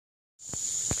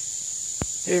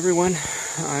Hey everyone,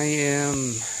 I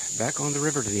am back on the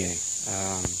river today.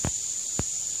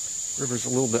 River's a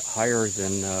little bit higher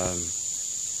than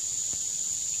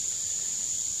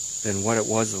what it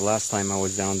was the last time I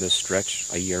was down this stretch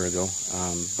a year ago,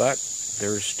 but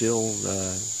there's still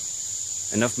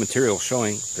enough material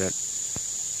showing that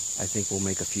I think we'll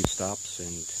make a few stops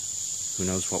and who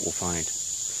knows what we'll find.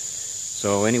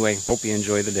 So anyway, hope you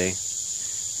enjoy the day,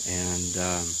 and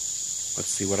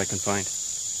let's see what I can find.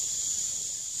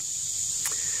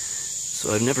 So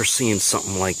I've never seen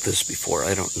something like this before.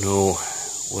 I don't know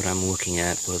what I'm looking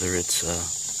at, whether it's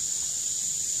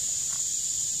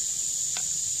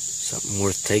something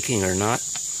worth taking or not.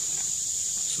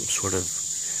 Some sort of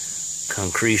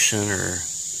concretion or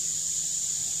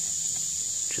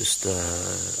just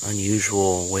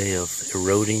unusual way of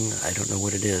eroding. I don't know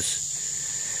what it is.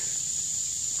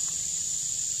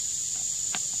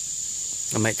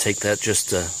 I might take that just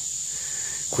to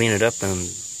clean it up and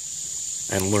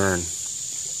learn.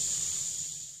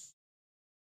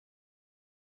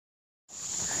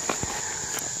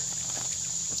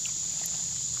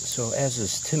 So as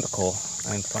is typical,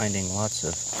 I'm finding lots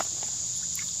of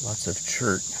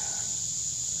chert.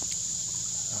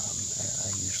 I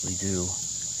usually do,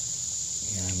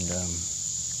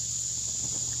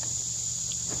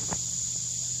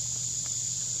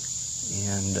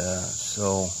 and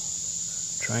so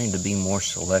trying to be more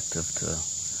selective to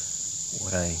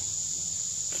what I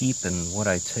keep and what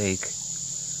I take.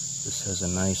 This has a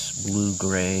nice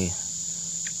blue-gray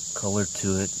color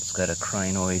to it. It's got a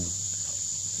crinoid.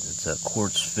 It's a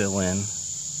quartz fill-in.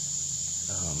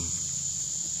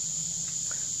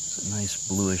 It's a nice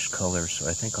bluish color, so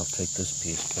I think I'll take this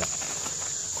piece. But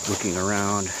looking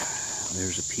around,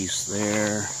 there's a piece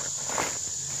there.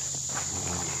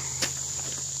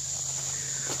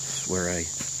 This is where I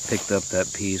picked up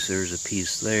that piece. There's a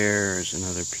piece there. There's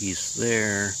another piece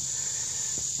there.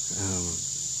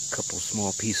 A couple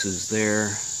small pieces there.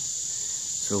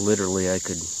 So literally I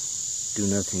could do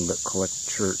nothing but collect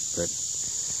chert, but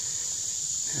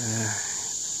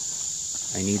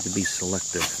I need to be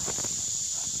selective.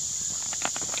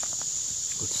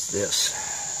 What's this?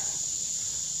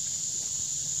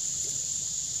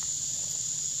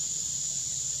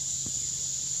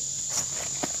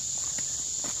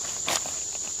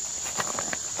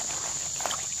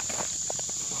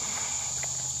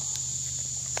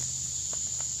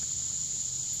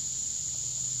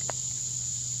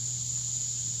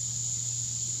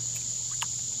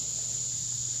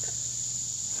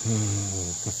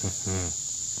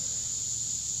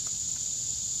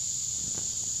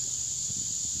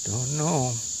 Don't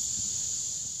know.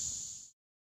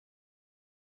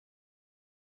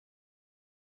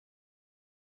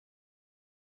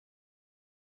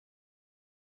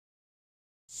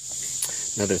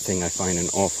 Another thing I find an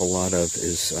awful lot of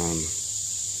is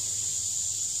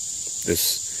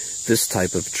this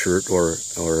type of chert or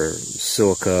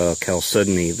silica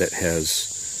chalcedony that has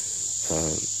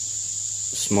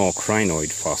small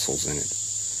crinoid fossils in it.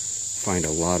 Find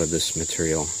a lot of this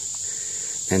material,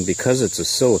 and because it's a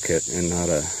silicate and not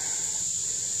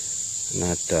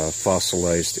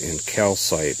fossilized in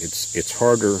calcite, it's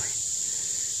harder,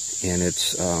 and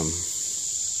it's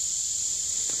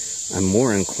I'm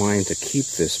more inclined to keep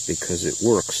this because it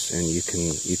works and you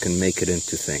can make it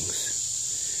into things.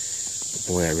 But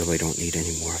boy, I really don't need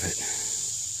any more of it.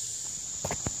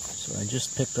 So I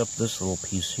just picked up this little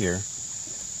piece here,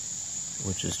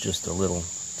 which is just a little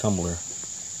tumbler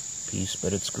piece,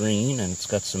 but it's green and it's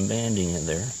got some banding in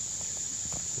there,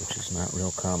 which is not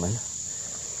real common.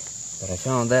 But I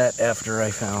found that after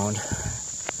I found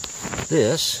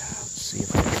this. Let's see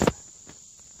if I can,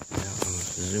 I'm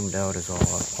zoomed out as all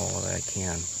that I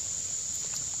can.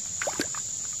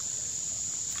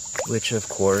 Which of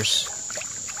course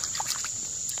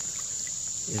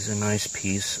is a nice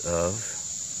piece of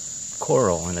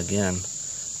coral, and again,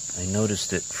 I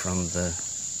noticed it from the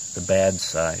bad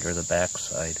side, or the back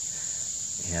side,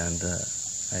 and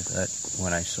I thought,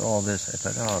 when I saw this, I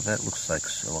thought, oh, that looks like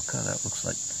silica, that looks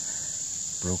like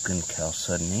broken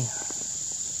chalcedony.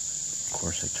 Of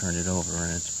course, I turned it over,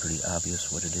 and it's pretty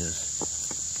obvious what it is.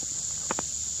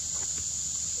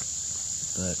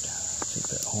 But I'll take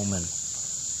that home, and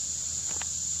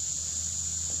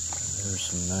there's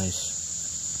some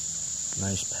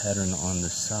nice pattern on the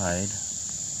side.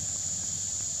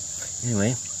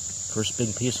 Anyway, first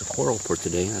big piece of coral for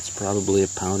today. That's probably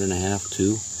 1.5 pounds,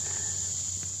 2.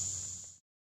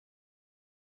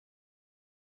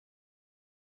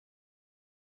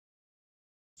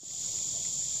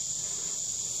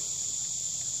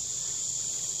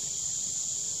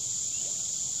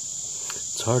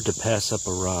 hard to pass up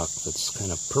a rock that's kind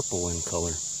of purple in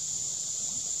color.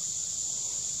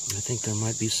 I think there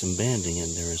might be some banding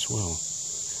in there as well.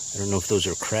 I don't know if those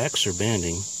are cracks or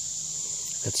banding.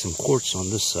 Got some quartz on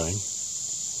this side.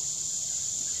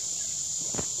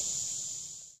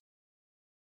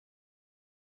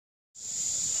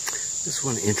 This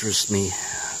one interests me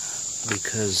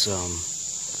because,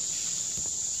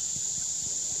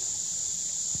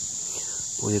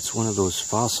 boy, it's one of those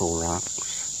fossil rocks,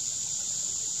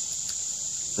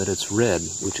 but it's red,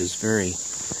 which is very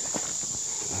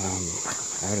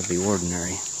out of the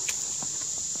ordinary.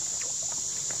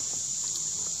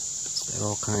 It's got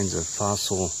all kinds of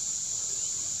fossil.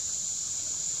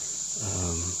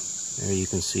 There you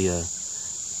can see a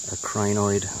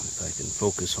crinoid, if I can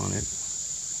focus on it.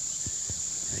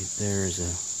 Right there is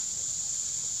a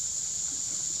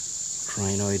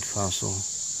crinoid fossil.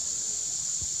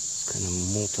 It's kind of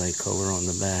multicolor on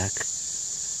the back.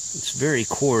 It's very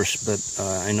coarse, but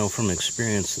I know from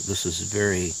experience that this is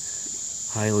very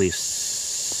highly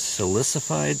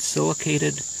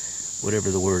silicated, whatever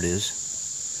the word is.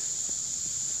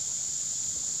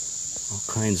 All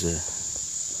kinds of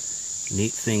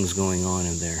neat things going on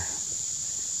in there.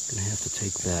 Gonna have to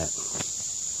take that.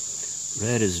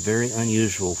 Red is very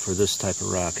unusual for this type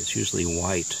of rock. It's usually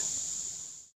white.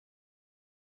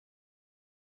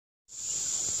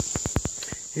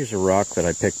 Here's a rock that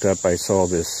I picked up. I saw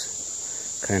this,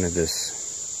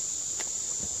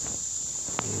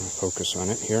 focus on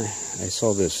it here. I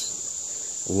saw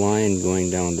this line going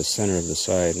down the center of the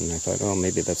side, and I thought, oh,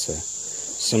 maybe that's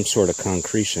some sort of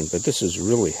concretion. But this is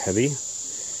really heavy,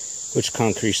 which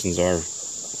concretions are a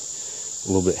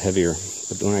little bit heavier.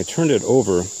 But when I turned it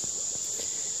over,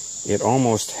 it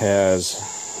almost has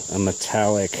a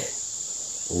metallic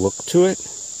look to it,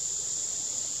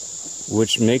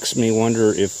 which makes me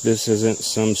wonder if this isn't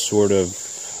some sort of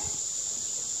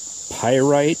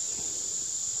pyrite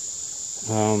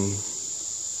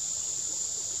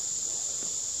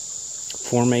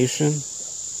formation.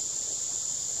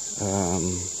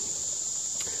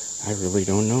 I really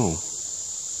don't know.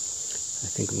 I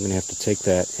think I'm going to have to take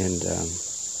that and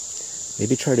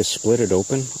maybe try to split it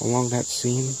open along that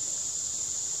seam.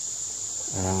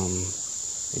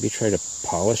 Maybe try to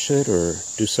polish it or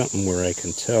do something where I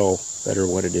can tell better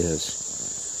what it is.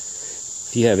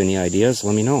 If you have any ideas,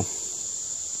 let me know.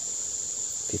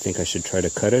 If you think I should try to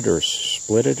cut it or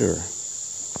split it, or I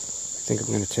think I'm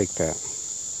going to take that.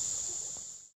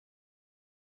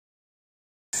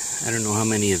 I don't know how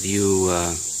many of you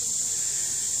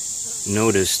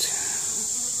noticed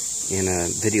in a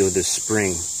video this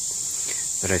spring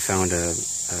that I found a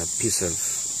piece of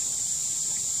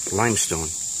limestone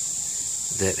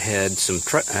that had some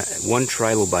one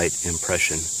trilobite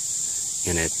impression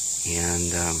in it,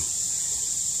 and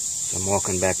so I'm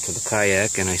walking back to the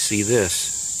kayak and I see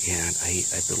this, and I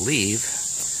believe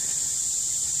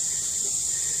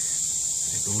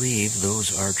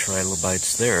those are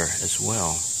trilobites there as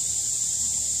well.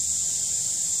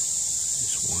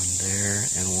 There's one there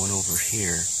and one over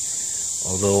here,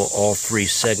 although all three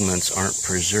segments aren't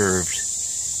preserved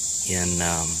in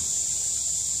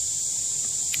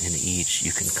each.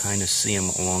 You can kind of see them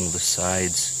along the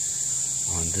sides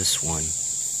on this one.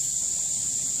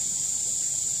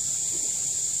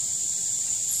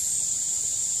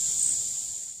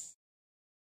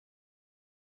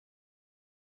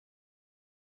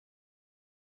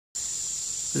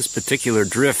 This particular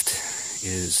drift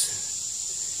is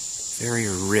very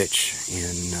rich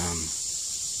in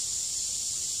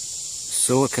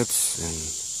silicates and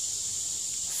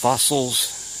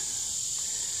fossils.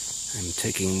 I'm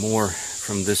taking more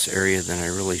from this area than I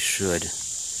really should,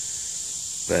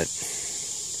 but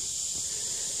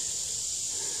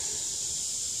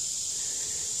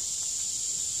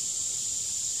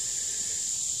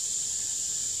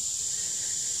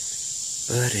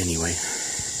anyway.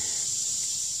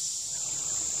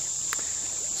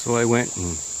 So I went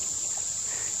and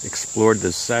explored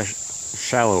this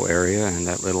shallow area and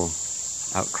that little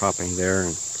outcropping there,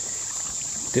 and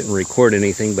didn't record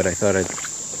anything, but I thought I'd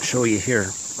show you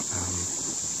here.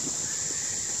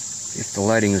 If the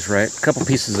lighting is right, a couple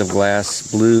pieces of glass,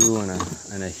 blue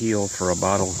and a heel for a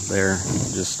bottle there,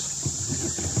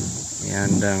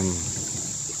 and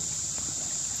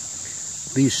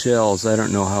these shells, I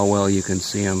don't know how well you can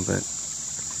see them, but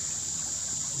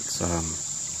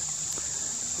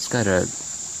it's got a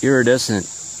iridescent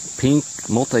pink,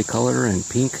 multicolor and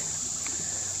pink.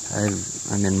 I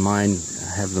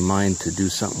have the mind to do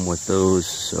something with those,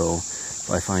 so if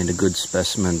I find a good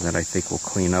specimen that I think will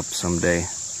clean up someday,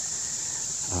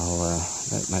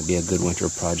 that might be a good winter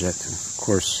project. Of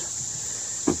course,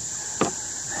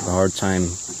 have a hard time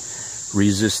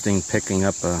resisting picking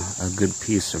up a good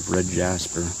piece of red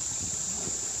jasper.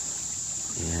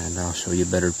 And I'll show you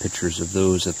better pictures of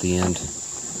those at the end.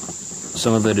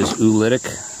 Some of it is oolitic,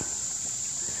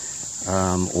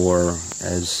 or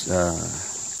as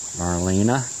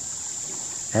Marlena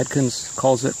Adkins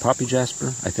calls it, poppy jasper.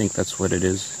 I think that's what it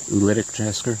is, oolitic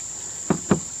jasper.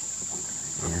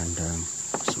 And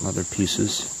some other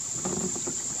pieces.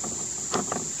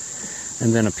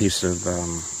 And then a piece of the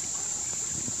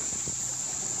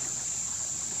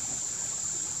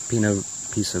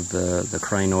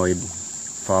crinoid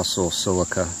fossil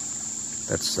silica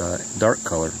that's dark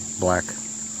color, black,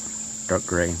 dark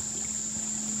gray.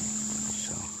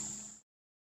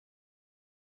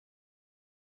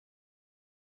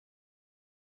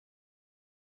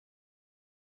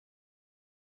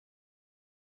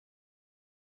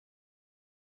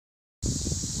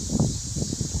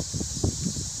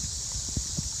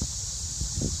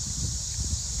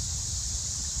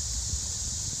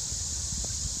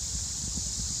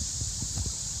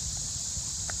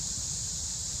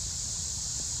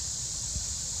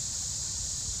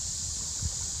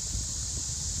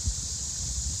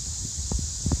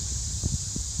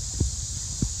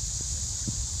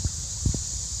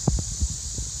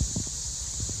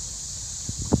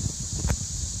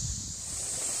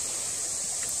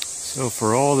 So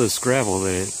for all this gravel that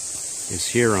is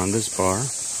here on this bar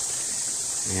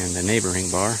and the neighboring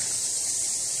bar,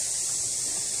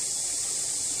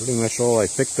 pretty much all I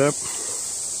picked up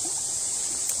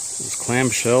was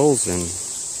clamshells and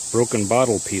broken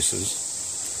bottle pieces.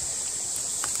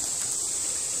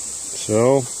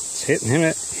 So it's hit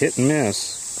and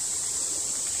miss.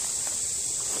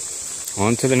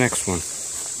 On to the next one.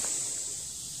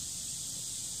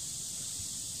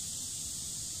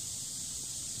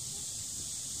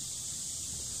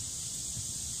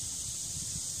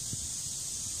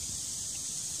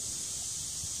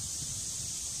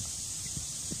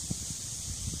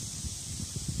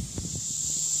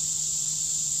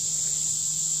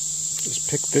 Just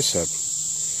pick this up.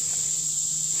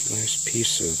 Nice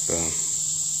piece of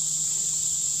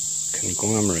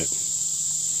conglomerate.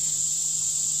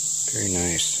 Very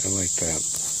nice. I like that.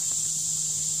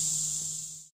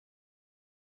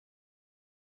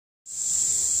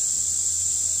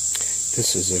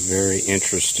 This is a very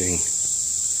interesting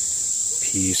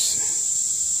piece.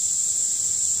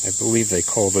 I believe they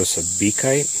call this a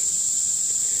beakite.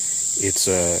 It's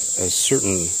a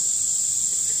certain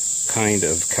kind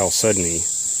of chalcedony,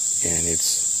 and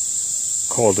it's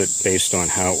called it based on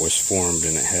how it was formed,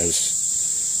 and it has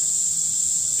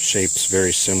shapes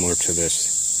very similar to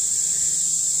this.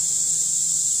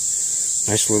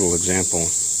 Nice little example.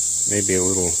 Maybe a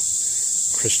little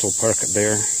crystal pocket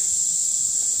there.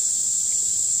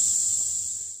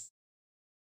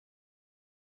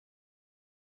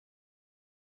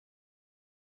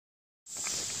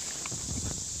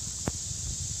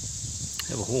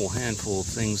 I have a whole handful of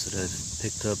things that I've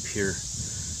picked up here.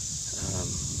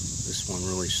 This one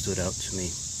really stood out to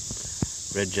me.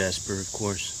 Red jasper, of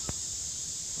course.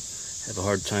 Have a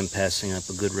hard time passing up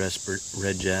a good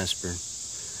red jasper.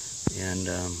 And,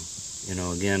 you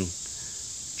know, again,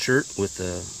 chert with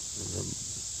the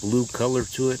blue color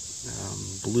to it.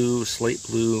 Blue, slate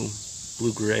blue,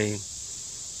 blue-gray.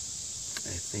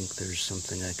 I think there's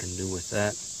something I can do with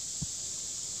that.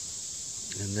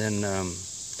 And then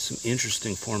some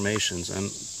interesting formations. I'm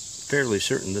fairly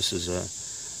certain this is a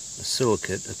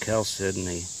silicate, a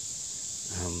chalcedony,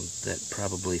 that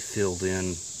probably filled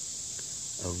in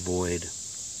a void.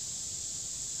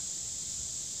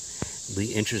 It'll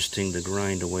be interesting to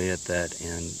grind away at that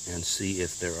and see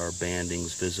if there are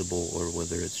bandings visible or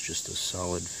whether it's just a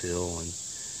solid fill. And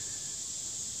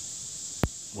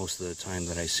most of the time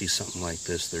that I see something like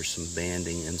this, there's some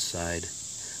banding inside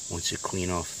once you clean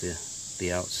off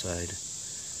the outside.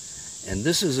 And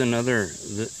this is another,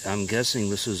 I'm guessing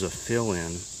this is a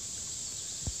fill-in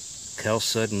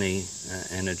chalcedony,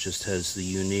 and it just has the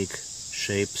unique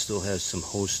shape, still has some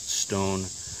host stone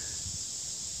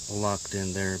locked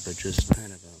in there, but just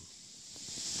kind of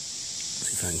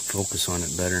see if I can focus on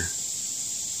it better.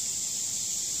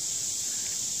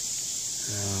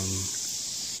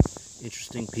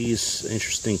 Interesting piece,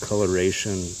 interesting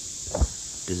coloration,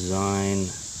 design.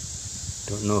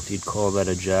 Don't know if you'd call that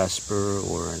a jasper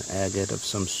or an agate of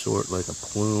some sort, like a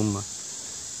plume,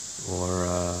 or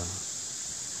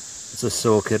it's a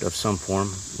silicate of some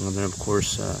form. And then, of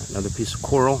course, another piece of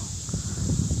coral.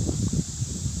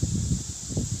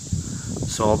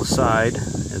 Saw the side,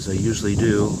 as I usually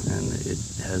do, and it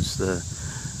has the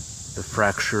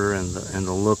fracture and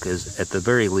the look as, at the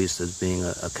very least, as being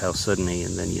a chalcedony,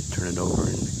 and then you turn it over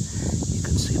and you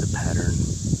can see pattern.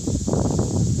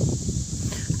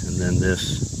 And then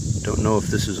this, don't know if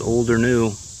this is old or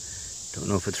new. Don't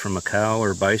know if it's from a cow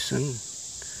or bison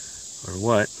or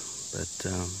what, but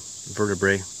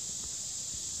vertebrae.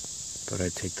 Thought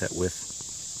I'd take that with.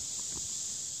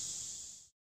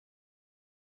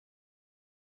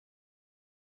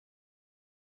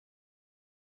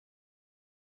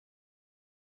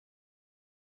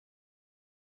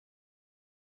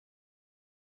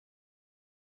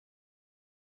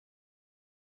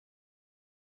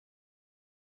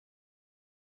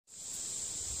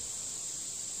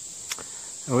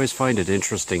 I always find it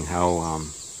interesting how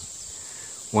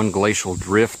one glacial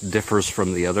drift differs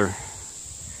from the other.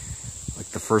 Like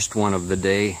the first one of the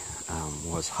day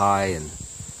was high in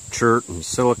chert and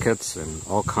silicates and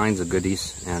all kinds of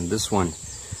goodies, and this one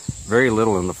very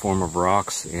little in the form of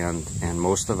rocks, and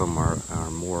most of them are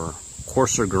more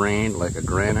coarser grained, like a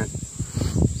granite.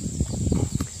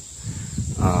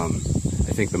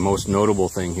 I think the most notable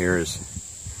thing here is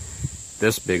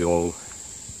this big old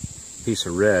piece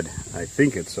of red. I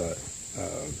think it's a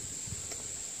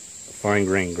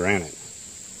fine-grained granite.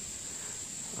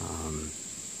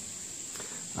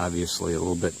 Obviously a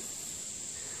little bit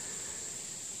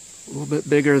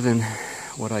bigger than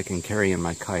what I can carry in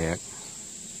my kayak.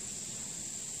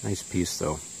 Nice piece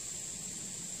though.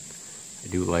 I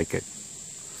do like it.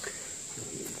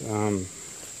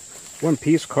 One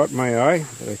piece caught my eye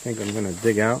that I think I'm going to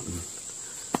dig out and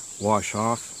wash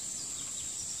off.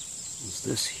 Is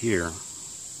this here.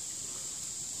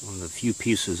 One of the few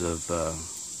pieces of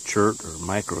chert or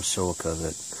microsilica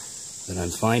that I'm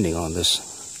finding on this.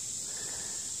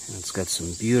 And it's got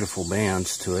some beautiful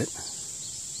bands to it.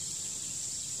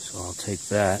 So I'll take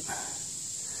that.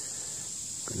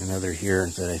 Got another here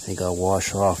that I think I'll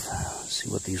wash off. See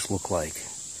what these look like.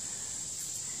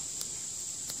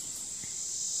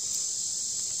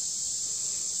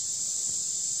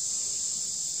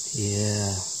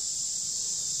 Yeah.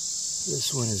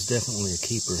 This one is definitely a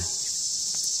keeper.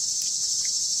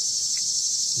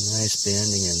 Nice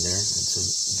banding in there. It's a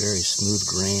very smooth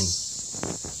grain.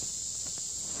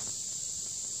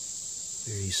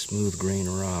 Very smooth grain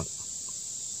rock.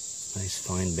 Nice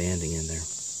fine banding in there.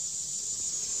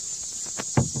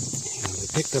 And I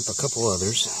picked up a couple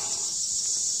others.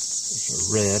 There's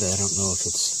a red. I don't know if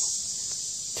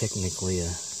it's technically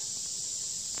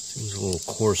seems a little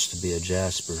coarse to be a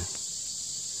jasper. I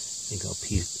think I'll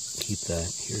keep that.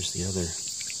 Here's the other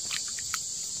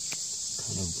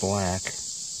kind of black.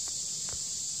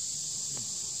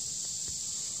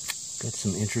 Got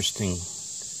some interesting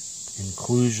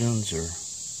inclusions or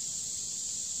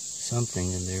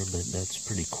something in there, but that's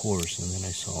pretty coarse. And then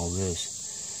I saw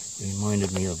this. It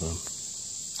reminded me of a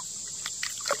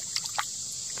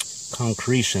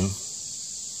concretion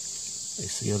I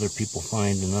see other people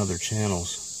find in other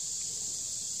channels.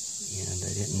 And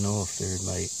I didn't know if there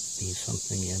might be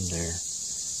something in there. I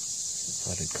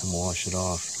thought I'd come wash it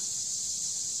off.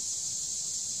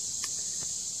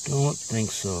 Don't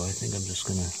think so. I think I'm just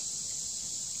going to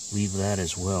leave that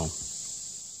as well.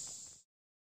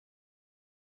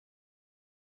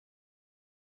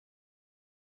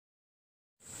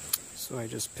 So I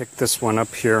just picked this one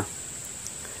up here.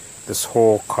 This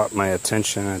hole caught my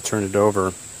attention and I turned it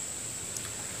over.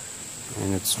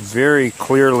 And it's very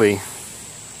clearly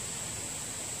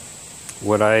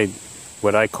what I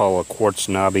call a quartz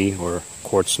knobby or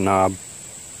quartz knob.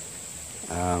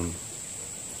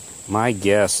 My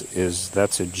guess is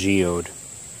that's a geode.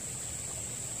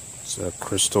 It's a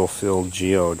crystal-filled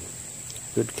geode.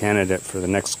 Good candidate for the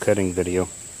next cutting video.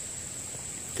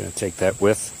 Gonna take that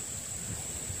with.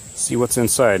 See what's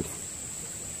inside.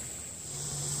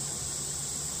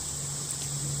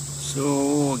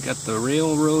 So I got the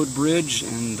railroad bridge,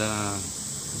 and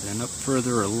then up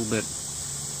further, a little bit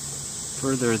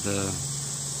further, the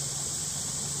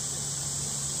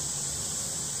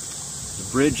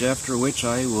bridge after which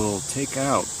I will take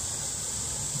out.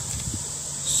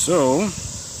 So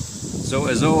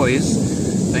as always,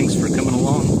 thanks for coming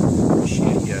along.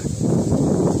 Appreciate you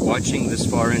watching this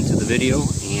far into the video,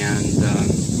 and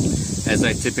as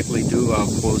I typically do, I'll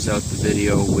close out the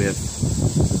video with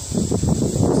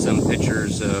some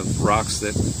pictures of rocks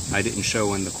that I didn't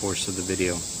show in the course of the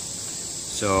video.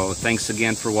 So thanks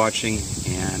again for watching,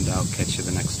 and I'll catch you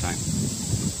the next time.